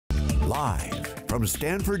Live from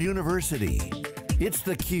Stanford University, it's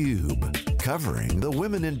theCUBE, covering the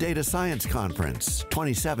Women in Data Science Conference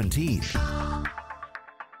 2017.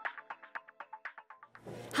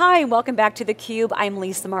 Hi, welcome back to theCUBE. I'm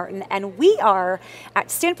Lisa Martin, and we are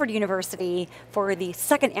at Stanford University for the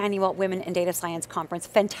second annual Women in Data Science Conference.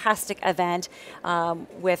 Fantastic event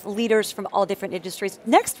with leaders from all different industries.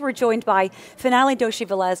 Next, we're joined by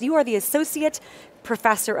Doshi-Velez. You are the Associate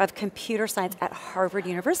Professor of Computer Science at Harvard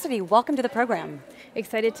University. Welcome to the program.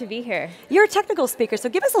 Excited to be here. You're a technical speaker, so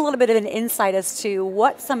give us a little bit of an insight as to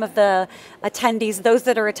what some of the attendees, those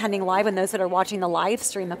that are attending live and those that are watching the live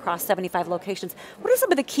stream across 75 locations, what are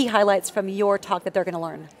some of the key highlights from your talk that they're going to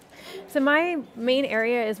learn? So my main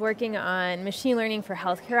area is working on machine learning for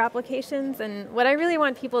healthcare applications, and what I really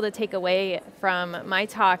want people to take away from my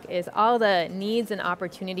talk is all the needs and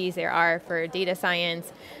opportunities there are for data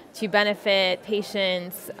science to benefit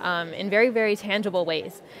patients in very, very tangible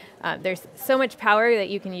ways. There's so much power that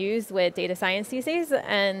you can use with data science these days,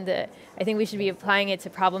 and I think we should be applying it to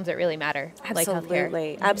problems that really matter, like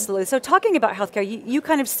healthcare. Absolutely. So talking about healthcare, you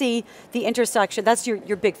kind of see the intersection, that's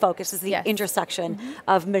your big focus, is the intersection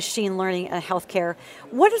of machine learning and healthcare.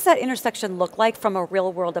 What does that intersection look like from a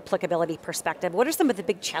real world applicability perspective? What are some of the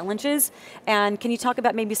big challenges? And can you talk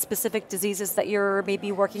about maybe specific diseases that you're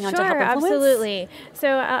maybe working on to help influence? Sure, absolutely. So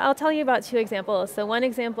I'll tell you about two examples. So one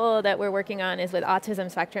example that we're working on is with autism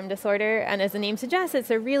spectrum disorder, and as the name suggests,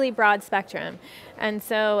 it's a really broad spectrum. And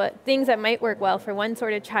so things that might work well for one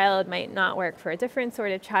sort of child might not work for a different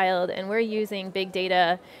sort of child, and we're using big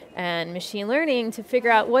data and machine learning to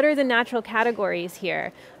figure out what are the natural categories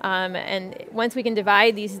here. And once we can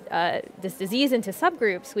divide this disease into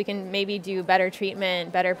subgroups, we can maybe do better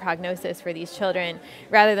treatment, better prognosis for these children,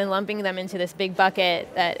 rather than lumping them into this big bucket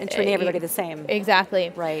and treating everybody the same.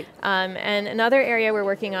 Exactly. Right. And another area we're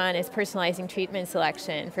working on is personalizing treatment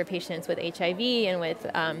selection for patients with HIV and with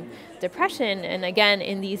depression. And again,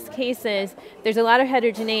 in these cases, there's a lot of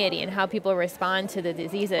heterogeneity in how people respond to the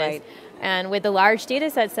diseases. Right. And with the large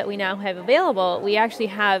data sets that we now have available, we actually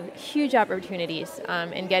have huge opportunities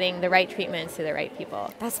in getting the right treatments to the right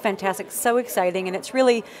people. That's fantastic, so exciting, and it's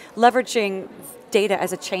really leveraging data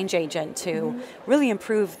as a change agent to really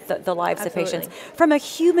improve the lives of patients. From a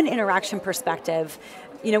human interaction perspective,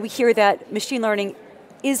 you know, we hear that machine learning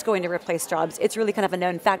is going to replace jobs. It's really kind of a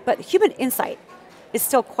known fact, but human insight is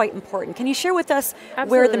still quite important. Can you share with us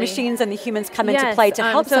where the machines and the humans come into play to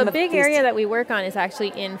help some of these? So a big area that we work on is actually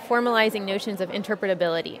in formalizing notions of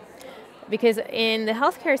interpretability. Because in the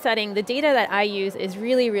healthcare setting, the data that I use is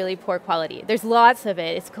really, really poor quality. There's lots of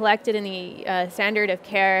it. It's collected in the standard of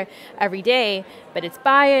care every day, but it's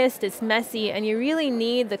biased, it's messy, and you really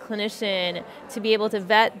need the clinician to be able to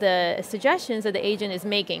vet the suggestions that the agent is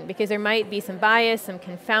making, because there might be some bias, some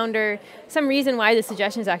confounder, some reason why the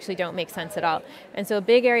suggestions actually don't make sense at all. And so a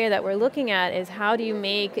big area that we're looking at is how do you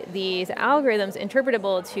make these algorithms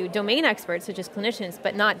interpretable to domain experts, such as clinicians,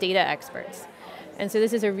 but not data experts. And so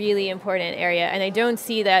this is a really important area, and I don't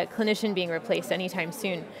see that clinician being replaced anytime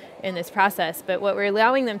soon in this process, but what we're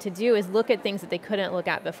allowing them to do is look at things that they couldn't look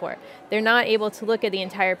at before. They're not able to look at the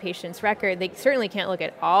entire patient's record. They certainly can't look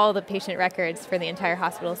at all the patient records for the entire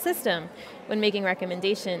hospital system when making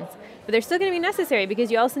recommendations, but they're still going to be necessary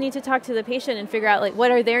because you also need to talk to the patient and figure out, like,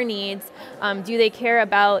 what are their needs? Do they care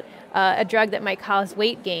about a drug that might cause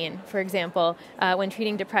weight gain, for example, when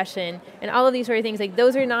treating depression, and all of these sort of things. Like,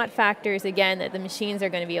 those are not factors, again, that the machines are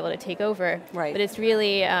going to be able to take over. Right. But it's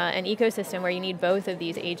really an ecosystem where you need both of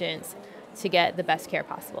these agents to get the best care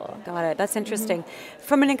possible. Got it, that's interesting.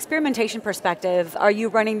 From an experimentation perspective, are you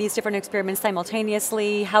running these different experiments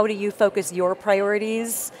simultaneously? How do you focus your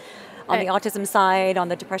priorities? On the autism side, on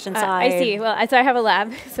the depression side? I see. Well, so I have a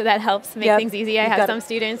lab, so that helps make things easy. I have some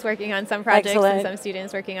students working on some projects and some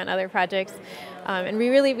students working on other projects. And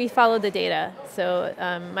we follow the data. So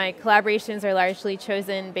my collaborations are largely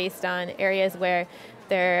chosen based on areas where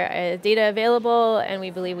there is data available and we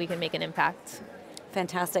believe we can make an impact.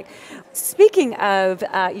 Fantastic. Speaking of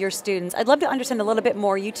your students, I'd love to understand a little bit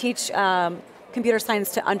more. You teach computer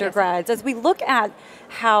science to undergrads. As we look at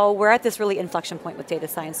how we're at this really inflection point with data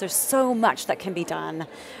science, there's so much that can be done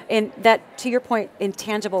in that, to your point, in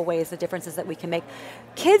tangible ways, the differences that we can make.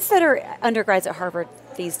 Kids that are undergrads at Harvard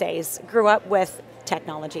these days grew up with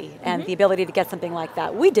technology and the ability to get something like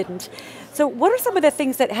that. We didn't. So what are some of the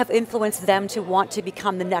things that have influenced them to want to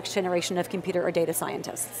become the next generation of computer or data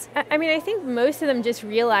scientists? I mean, I think most of them just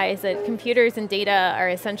realize that computers and data are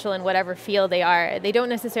essential in whatever field they are. They don't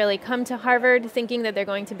necessarily come to Harvard thinking that they're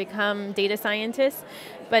going to become data scientists,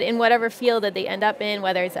 But in whatever field that they end up in,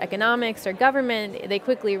 whether it's economics or government, they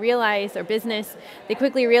quickly realize, or business, they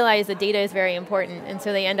quickly realize that data is very important, and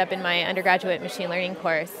so they end up in my undergraduate machine learning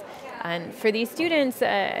course. And for these students,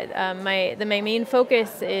 my main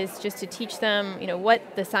focus is just to teach them, what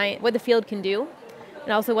the field can do,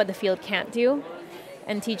 and also what the field can't do,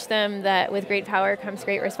 and teach them that with great power comes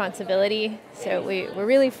great responsibility. So we're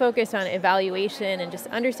really focused on evaluation and just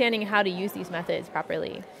understanding how to use these methods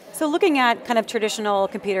properly. So looking at kind of traditional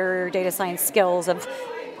computer data science skills of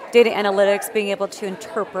data analytics, being able to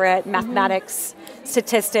interpret mathematics,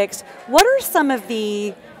 statistics, what are some of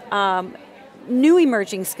the new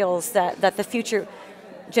emerging skills that the future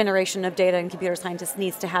generation of data and computer scientists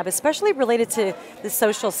needs to have, especially related to the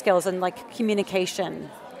social skills and like communication?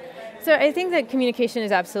 So I think that communication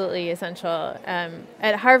is absolutely essential.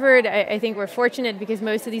 At Harvard, I think we're fortunate because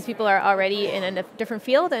most of these people are already in a different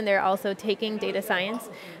field, and they're also taking data science.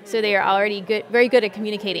 So they are already very good at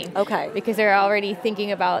communicating. Okay. Because they're already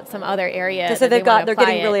thinking about some other area. So they're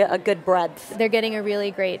getting really a good breadth. They're getting a really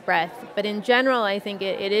great breadth. But in general, I think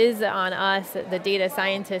it is on us, the data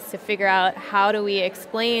scientists, to figure out how do we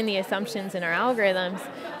explain the assumptions in our algorithms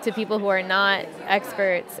to people who are not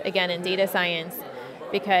experts, again, in data science,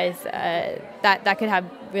 because that could have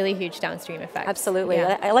really huge downstream effects. Absolutely.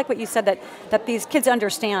 Yeah. I like what you said, that these kids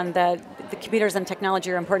understand that the computers and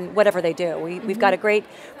technology are important whatever they do. We've got a great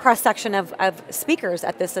cross-section of speakers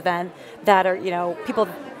at this event that are people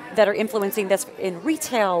that are influencing this in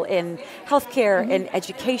retail, in healthcare, in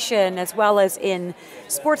education, as well as in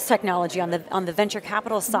sports technology on the venture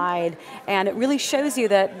capital side. And it really shows you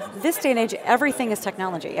that this day and age, everything is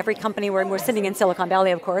technology. Every company, we're sitting in Silicon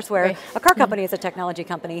Valley, of course, where a car company is a technology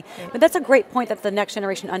company. But that's a great point that the next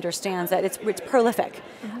generation understands that it's prolific.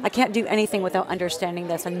 I can't do anything without understanding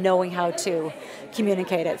this and knowing how to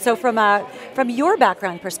communicate it. So from your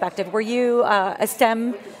background perspective, were you a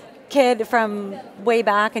STEM kid from way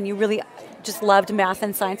back and you really just loved math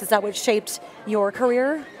and science? Is that what shaped your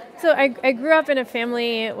career? So I grew up in a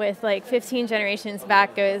family with like 15 generations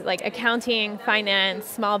back. It was like accounting, finance,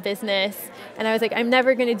 small business, and I was like, I'm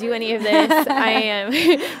never going to do any of this. I am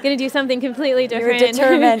going to do something completely different. You're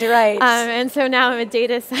determined, right? And so now I'm a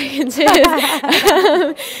data scientist.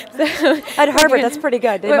 At Harvard, that's pretty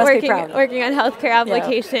good. They must be proud. Working on healthcare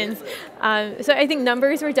applications. So I think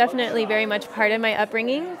numbers were definitely very much part of my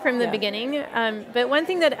upbringing from the beginning. But one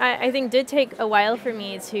thing that I think did take a while for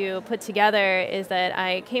me to put together is that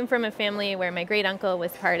I came from a family where my great uncle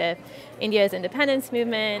was part of India's independence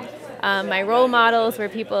movement. My role models were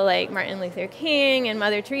people like Martin Luther King and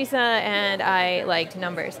Mother Teresa, and I liked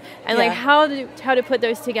numbers and like how to put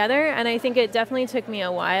those together. And I think it definitely took me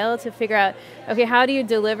a while to figure out, okay, how do you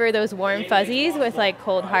deliver those warm fuzzies with like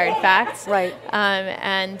cold hard facts? Right.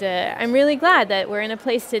 I'm really glad that we're in a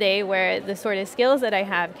place today where the sort of skills that I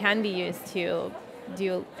have can be used to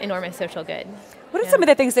do enormous social good. What are some of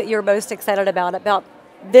the things that you're most excited about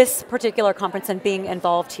this particular conference and being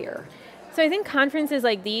involved here? So I think conferences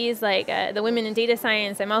like these, like the Women in Data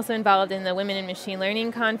Science, I'm also involved in the Women in Machine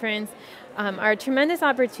Learning conference, are a tremendous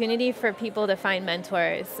opportunity for people to find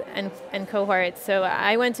mentors and cohorts. So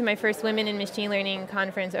I went to my first Women in Machine Learning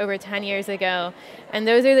conference over 10 years ago, and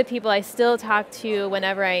those are the people I still talk to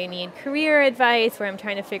whenever I need career advice, where I'm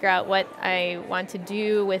trying to figure out what I want to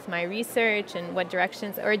do with my research and what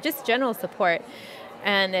directions, or just general support.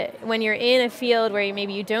 And when you're in a field where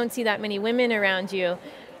maybe you don't see that many women around you,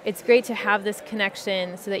 it's great to have this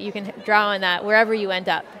connection so that you can draw on that wherever you end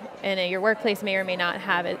up. And your workplace may or may not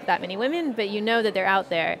have that many women, but you know that they're out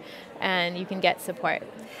there and you can get support.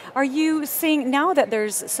 Are you seeing, now that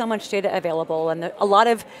there's so much data available and a lot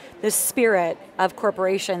of the spirit of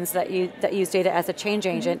corporations that use data as a change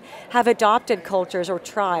agent have adopted cultures or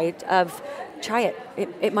try it.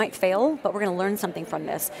 It might fail, but we're going to learn something from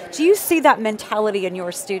this. Do you see that mentality in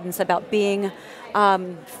your students about being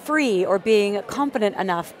free or being confident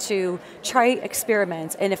enough to try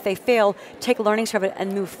experiments, and if they fail, take learnings from it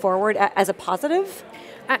and move forward as a positive?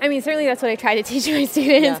 I mean, certainly that's what I try to teach my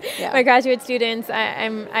students, my graduate students.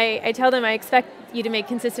 I tell them I expect you to make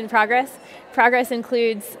consistent progress. Progress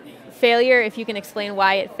includes failure if you can explain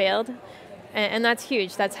why it failed. And that's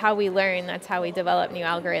huge. That's how we learn. That's how we develop new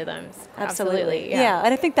algorithms. Absolutely. Yeah,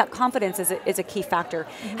 and I think that confidence is a key factor.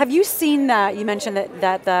 Have you seen that? You mentioned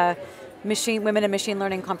that the Women in Machine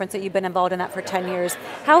Learning conference, that you've been involved in that for 10 years.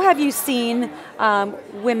 How have you seen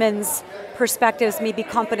women's perspectives, maybe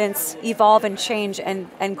confidence, evolve and change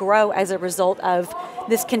and grow as a result of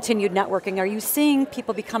this continued networking? Are you seeing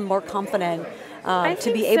people become more confident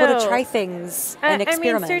to be able to try things and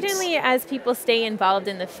experiment? I mean, certainly as people stay involved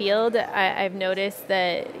in the field, I've noticed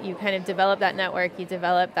that you kind of develop that network, you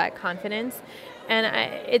develop that confidence. And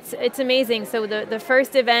it's amazing. So the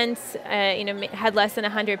first event, had less than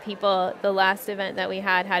 100 people. The last event that we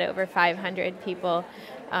had over 500 people.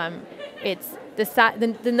 It's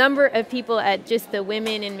the number of people at just the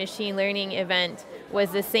Women in Machine Learning event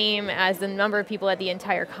was the same as the number of people at the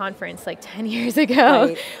entire conference like 10 years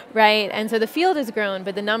ago, right? And so the field has grown,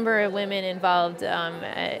 but the number of women involved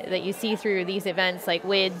that you see through these events like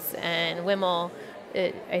WIDS and WIML,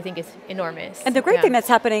 I think is enormous. And the great thing that's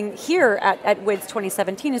happening here at WIDS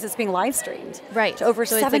 2017 is it's being live streamed. Right. To over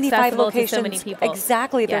 75 locations. To so many people.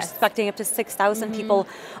 Exactly. They're expecting up to 6,000 people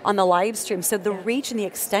on the live stream. So the reach and the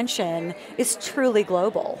extension is truly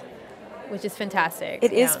global. Which is fantastic.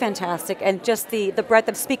 It is fantastic, and just the breadth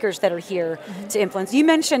of speakers that are here to influence. You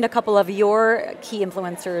mentioned a couple of your key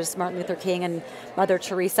influencers, Martin Luther King and Mother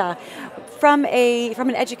Teresa. From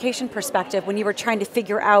an education perspective, when you were trying to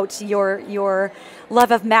figure out your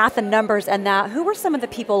love of math and numbers and that, who were some of the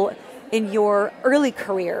people in your early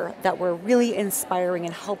career that were really inspiring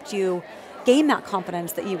and helped you gain that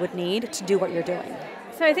confidence that you would need to do what you're doing?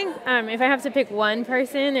 So I think if I have to pick one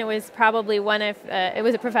person, it was probably it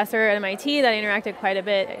was a professor at MIT that I interacted quite a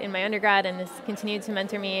bit in my undergrad and has continued to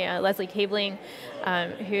mentor me, Leslie Cabling,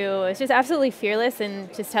 who is just absolutely fearless in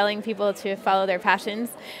just telling people to follow their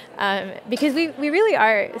passions. Because we really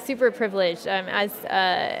are super privileged, as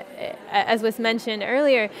was mentioned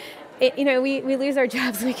earlier. We lose our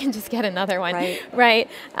jobs, we can just get another one, right?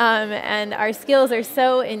 And our skills are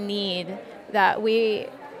so in need that we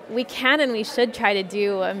can and we should try to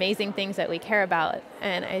do amazing things that we care about.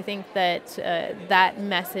 And I think that that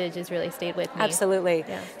message has really stayed with me. Absolutely.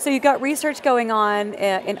 Yeah. So you've got research going on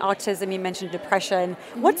in autism, you mentioned depression.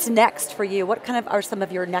 What's next for you? What kind of are some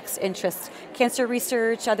of your next interests? Cancer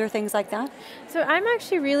research, other things like that? So I'm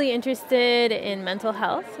actually really interested in mental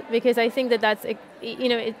health because I think that's,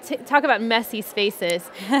 talk about messy spaces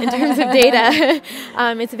in terms of data.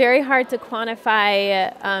 It's very hard to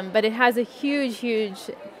quantify, but it has a huge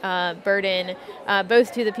burden,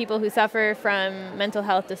 both to the people who suffer from mental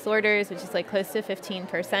health disorders, which is like close to 15%,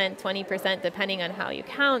 20%, depending on how you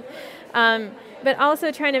count. But also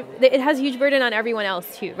it has a huge burden on everyone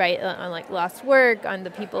else too, right? On like lost work, on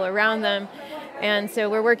the people around them. And so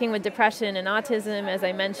we're working with depression and autism, as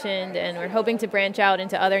I mentioned, and we're hoping to branch out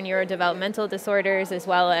into other neurodevelopmental disorders as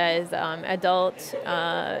well as adult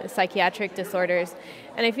psychiatric disorders.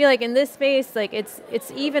 And I feel like in this space, like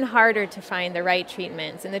it's even harder to find the right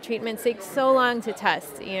treatments, and the treatments take so long to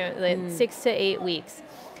test, like 6 to 8 weeks.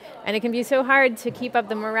 And it can be so hard to keep up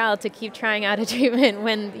the morale to keep trying out a treatment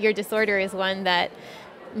when your disorder is one that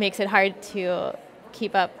makes it hard to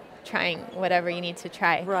keep up trying whatever you need to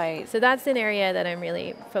try. Right. So that's an area that I'm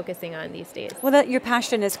really focusing on these days. Well, your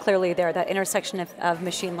passion is clearly there, that intersection of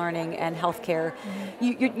machine learning and healthcare.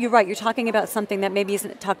 You're right, you're talking about something that maybe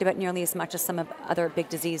isn't talked about nearly as much as some of other big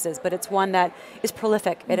diseases, but it's one that is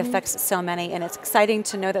prolific. It affects so many, and it's exciting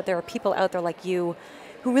to know that there are people out there like you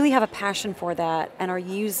who really have a passion for that and are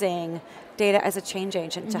using data as a change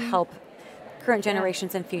agent to help current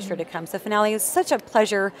generations and future to come. So Finale, it's such a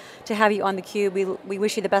pleasure to have you on theCUBE. We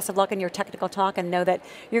wish you the best of luck in your technical talk and know that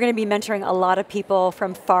you're going to be mentoring a lot of people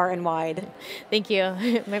from far and wide. Thank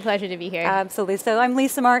you. My pleasure to be here. Absolutely. So I'm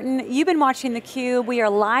Lisa Martin. You've been watching theCUBE. We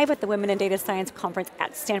are live at the Women in Data Science Conference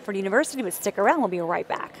at Stanford University, but stick around, we'll be right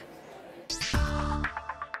back.